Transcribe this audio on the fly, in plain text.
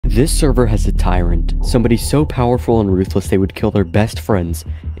This server has a tyrant, somebody so powerful and ruthless they would kill their best friends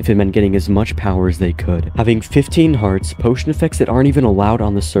if it meant getting as much power as they could. Having 15 hearts, potion effects that aren't even allowed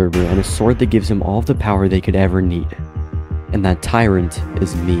on the server, and a sword that gives him all of the power they could ever need. And that tyrant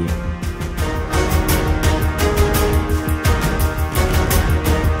is me.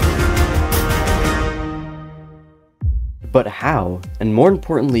 But how? And more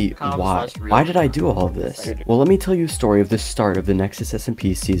importantly, why? Why did I do all of this? Well, let me tell you a story of the start of the Nexus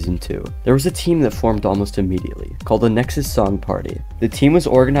SMP Season 2. There was a team that formed almost immediately, called the Nexus Song Party. The team was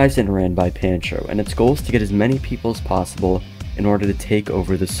organized and ran by Pancho, and its goal is to get as many people as possible in order to take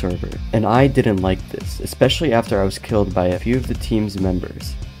over the server. And I didn't like this, especially after I was killed by a few of the team's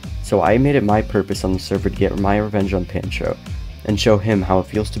members. So I made it my purpose on the server to get my revenge on Pancho, and show him how it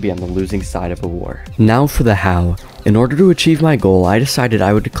feels to be on the losing side of a war. Now for the how. In order to achieve my goal, I decided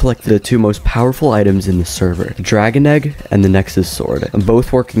I would collect the two most powerful items in the server, the Dragon Egg and the Nexus Sword,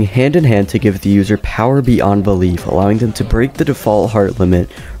 both working hand in hand to give the user power beyond belief, allowing them to break the default heart limit,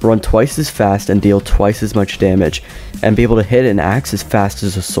 run twice as fast and deal twice as much damage, and be able to hit an axe as fast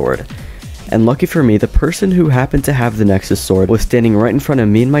as a sword. And lucky for me, the person who happened to have the Nexus Sword was standing right in front of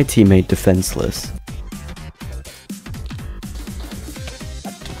me and my teammate defenseless.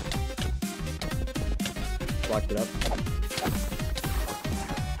 Locked it up.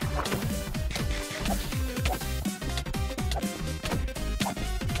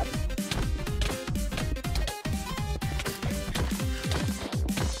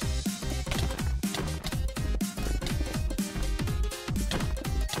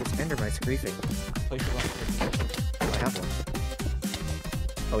 This Endermite's griefing. I have one.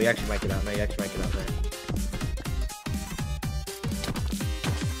 Oh, he actually might get out. No, he actually might get out there.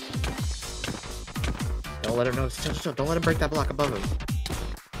 Don't let him know. Don't let him break that block above him.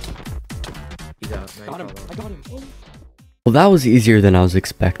 He's out. No, I got him. Well, that was easier than I was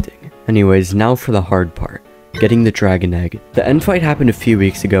expecting. Anyways, now for the hard part. Getting the Dragon Egg. The end fight happened a few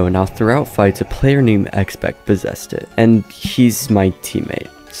weeks ago, and now throughout fights, a player named Expect possessed it. And he's my teammate.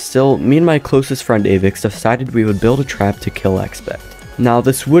 Still, me and my closest friend Avix decided we would build a trap to kill Expect. Now,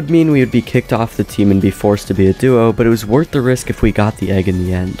 this would mean we would be kicked off the team and be forced to be a duo, but it was worth the risk if we got the egg in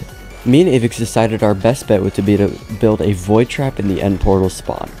the end. Me and Avix decided our best bet would be to build a void trap in the end portal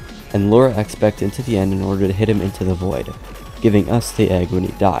spawn, and lure Expect into the end in order to hit him into the void, giving us the egg when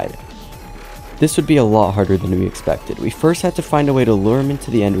he died. This would be a lot harder than we expected. We first had to find a way to lure him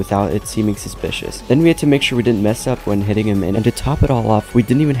into the end without it seeming suspicious. Then we had to make sure we didn't mess up when hitting him in, and to top it all off, we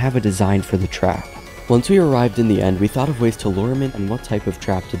didn't even have a design for the trap. Once we arrived in the end, we thought of ways to lure him in and what type of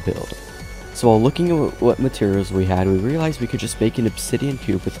trap to build. So while looking at what materials we had, we realized we could just make an obsidian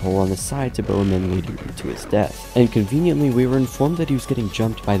cube with a hole on the side to bow him in, leading him to his death. And conveniently, we were informed that he was getting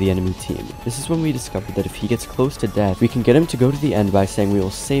jumped by the enemy team. This is when we discovered that if he gets close to death, we can get him to go to the end by saying we will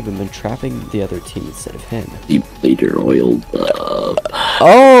save him and trapping the other team instead of him. You later oiled up.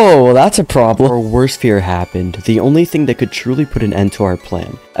 Oh, that's a problem. Our worst fear happened. The only thing that could truly put an end to our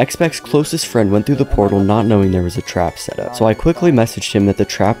plan. Expect's closest friend went through the portal not knowing there was a trap set up, so I quickly messaged him that the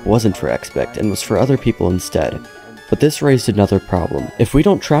trap wasn't for Expect and was for other people instead. But this raised another problem. If we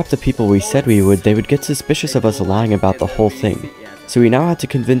don't trap the people we said we would, they would get suspicious of us lying about the whole thing. So we now had to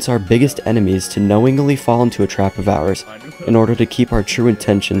convince our biggest enemies to knowingly fall into a trap of ours in order to keep our true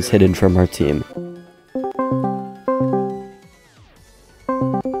intentions hidden from our team.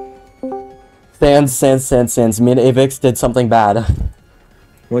 Sans. Me and Avix did something bad.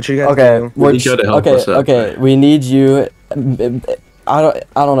 What you guys do? Okay, we need you. I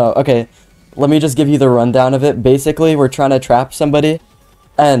don't know. Okay, let me just give you the rundown of it. Basically, we're trying to trap somebody,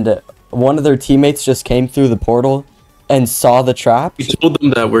 and one of their teammates just came through the portal and saw the trap. We told them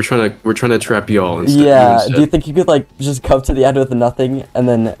that we're trying to trap y'all instead. Yeah. Do you think you could like just come to the end with nothing and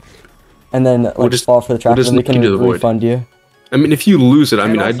then like just fall for the trap and we can refund you? I mean, if you lose it, I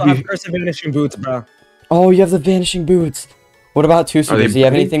mean, I'd be. Vanishing boots, bro. Oh, you have the vanishing boots. What about Tusu? Does he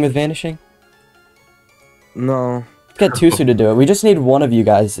have anything with vanishing? No. Let's get Tusu to do it. We just need one of you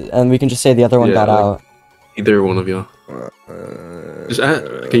guys, and we can just say the other one got out. Either one of y'all.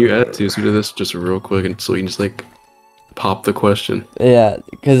 Can you add Tusu to this just real quick, and so you can just like pop the question? Yeah,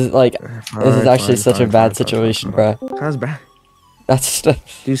 because like this is actually such a bad situation, bro. That's bad. That's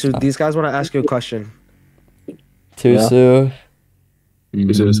Tusu, these guys want to ask you a question. Tusu.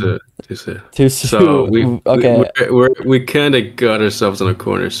 Tusu. So we kind of got ourselves in a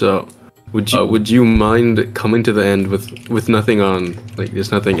corner. So would you mind coming to the end with nothing on, like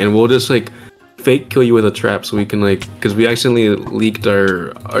there's nothing, and we'll just like fake kill you with a trap so we can like, because we accidentally leaked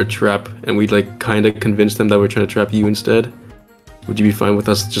our trap and we like kind of convinced them that we're trying to trap you instead. Would you be fine with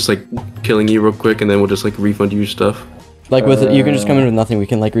us just like killing you real quick and then we'll just like refund you your stuff? Like with you can just come in with nothing. We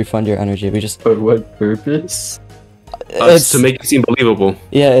can like refund your energy. We just. For what purpose? It's to make it seem believable.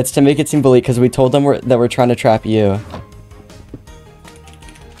 Yeah, it's to make it seem believable because we told them that we're trying to trap you.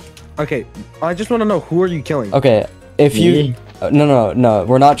 Okay, I just want to know who are you killing? Okay, if you no,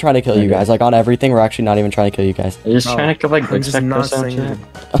 we're not trying to kill you guys. Like on everything, we're actually not even trying to kill you guys. You're just trying to kill like I'm just not saying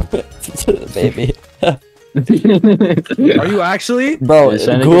it. Baby. Are you actually? Bro,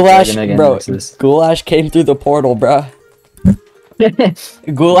 Goulash came through the portal, bro.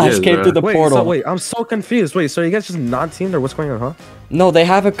 Goulash came through the portal. Wait, I'm so confused. Wait, so you guys just not teamed or what's going on, huh? No, they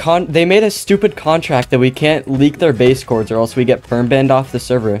have they made a stupid contract that we can't leak their base codes or else we get perm banned off the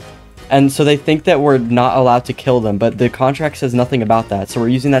server. And so they think that we're not allowed to kill them, but the contract says nothing about that. So we're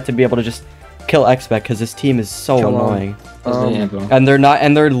using that to be able to just kill Expect because this team is so annoying. And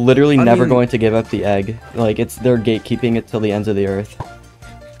they're literally never going to give up the egg. Like they're gatekeeping it till the ends of the earth.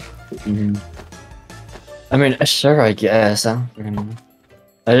 I mean, sure, I guess. I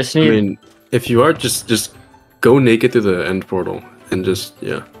just need. I mean, if you are just go naked through the end portal and just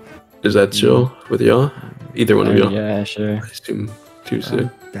is that chill with y'all? Either one of y'all? Yeah, sure. I assume Tuesday.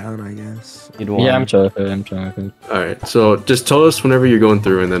 Down, I guess. Yeah, I'm chill with it. I'm chill with it. All right, so just tell us whenever you're going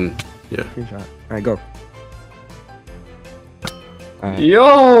through, and then All right, go. All right.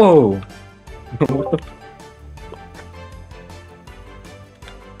 Yo.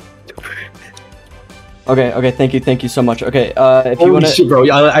 Okay, thank you so much. Okay, if you wanna, shit, bro,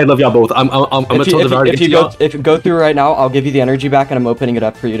 I love y'all both. I'm gonna tell the if you go through right now, I'll give you the energy back, and I'm opening it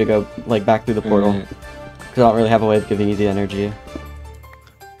up for you to go like back through the portal, because I don't really have a way of giving you the energy.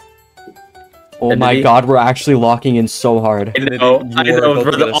 Oh my god, we're actually locking in so hard. I know,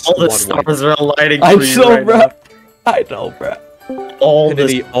 bro. All the stars are lighting I for you know, right bro. now. I know, bro.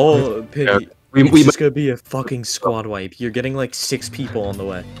 Pity, we it's just gonna be a fucking squad wipe. You're getting like 6 people on the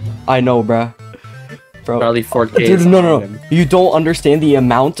way. I know, bro. Probably 4K. Dude, no. You don't understand the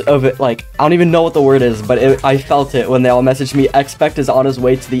amount of it. Like, I don't even know what the word is, but I felt it when they all messaged me. Expect is on his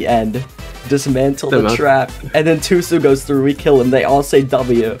way to the end. Dismantle the trap. And then Tusu goes through. We kill him. They all say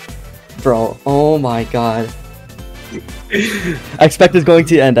W. Bro, oh my god. Expect is going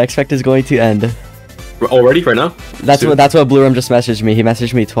to end. Expect is going to end. Already right now? That's what Blue Rum just messaged me. He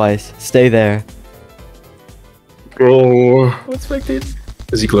messaged me twice. Stay there. Bro, what's expected?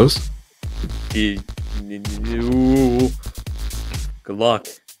 Is he close? Good luck.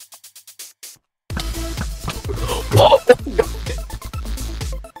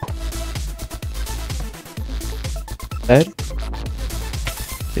 Dead?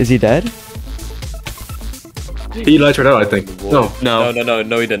 Is he dead? He lights right out, I think. No, he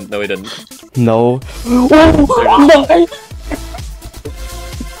didn't. No, he didn't. No. Oh my!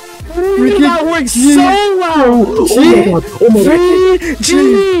 That worked so well!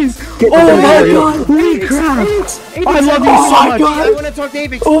 Jeez! Oh my god! Holy crap! I love you so much! I want to talk to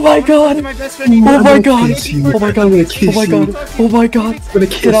Apex! Oh my god! He's my best friend. Oh my god! Oh my god! Oh my god! Oh my god!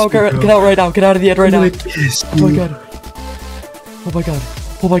 Get out right now! Get out of the end right now! Oh my god! Oh my god!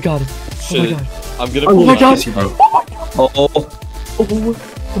 Oh my god! Oh my god! I'm gonna. Oh my god! Oh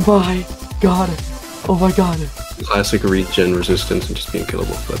my god! Oh my god! Classic regen resistance and just being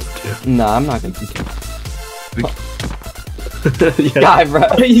killable, but yeah. Nah, I'm not gonna be killed. Yeah. Guy, bro.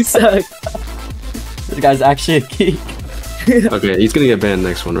 You suck. This guy's actually a geek. Okay, he's gonna get banned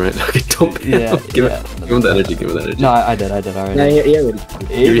next one, right? Okay, don't ban him. Give him the energy, give him the energy. No, I did already. Yeah.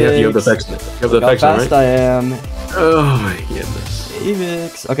 You have the affection. You have the Look how affection, fast right? I am. Oh my goodness.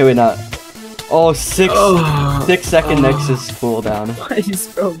 Avix. Okay, wait, not. Oh, 6 second Nexus cooldown.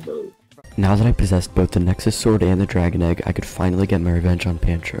 Now that I possessed both the Nexus sword and the dragon egg, I could finally get my revenge on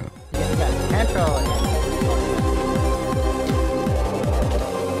Pantro.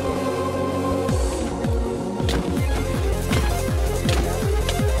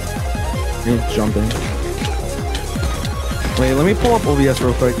 He's jumping. Wait, let me pull up OBS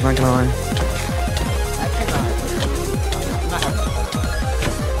real quick. Not gonna lie.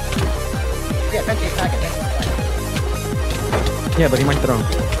 Yeah, but he might throw.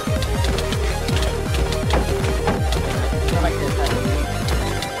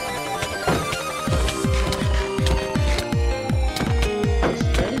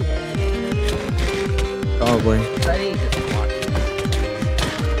 Probably.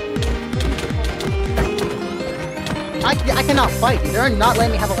 I cannot fight. They're not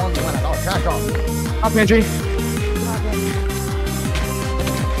letting me have a 1v1 at all. Try draw. Up, Pantry. Try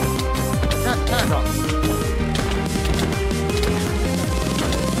draw.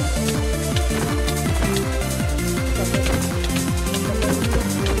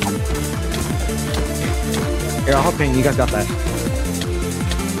 Here, I'll help Ping. You guys got that.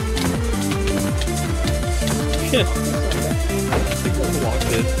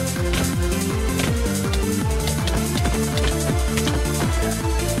 it.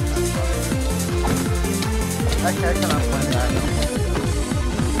 Actually, I cannot find that.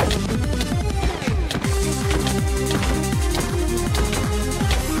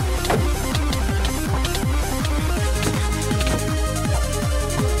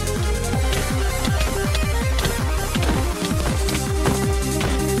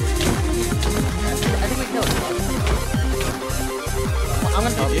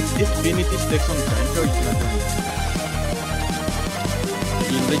 If Vinity sticks on Trencher, you cannot join.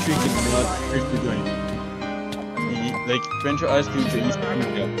 He literally cannot first join. He, like, Trencher asked you to eat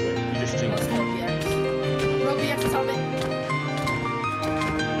him, he just thinks.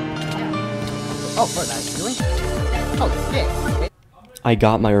 Oh, for that, really? Oh, shit. I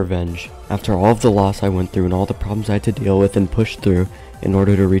got my revenge, after all of the loss I went through and all the problems I had to deal with and push through in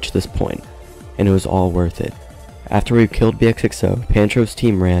order to reach this point, and it was all worth it. After we killed BXXO, Pantro's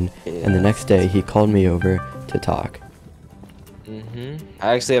team ran, and the next day he called me over to talk.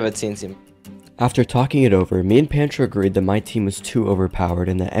 I actually have a team. After talking it over, me and Pantro agreed that my team was too overpowered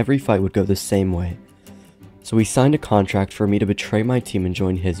and that every fight would go the same way. So we signed a contract for me to betray my team and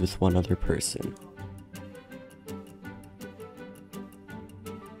join his with one other person.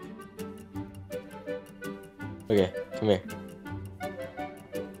 Okay, come here.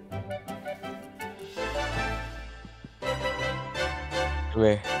 Come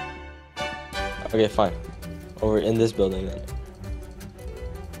here. Okay, fine. Over in this building then.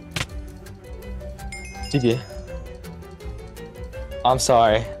 GG. I'm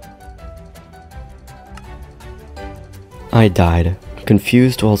sorry. I died.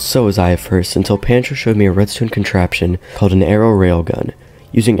 Confused, well, so was I at first, until Pantro showed me a redstone contraption called an arrow railgun,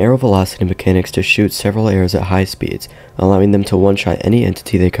 using arrow velocity mechanics to shoot several arrows at high speeds, allowing them to one-shot any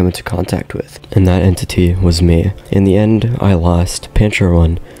entity they come into contact with. And that entity was me. In the end, I lost. Pantro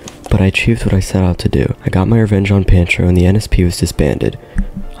won, but I achieved what I set out to do. I got my revenge on Pantro and the NSP was disbanded.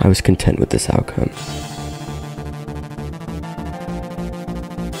 I was content with this outcome.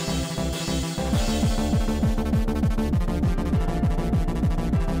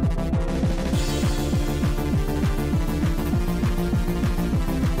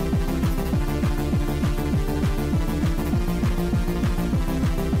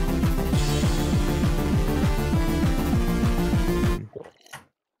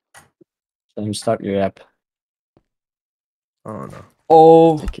 Start your app. Oh no.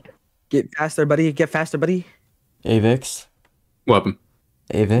 Oh, Get faster, buddy. Get faster, buddy. Avix. What happened?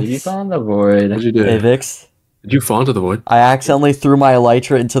 Avix. You found the void. What'd you do? Avix. Did you fall into the void? I accidentally threw my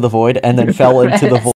elytra into the void and then fell into the void.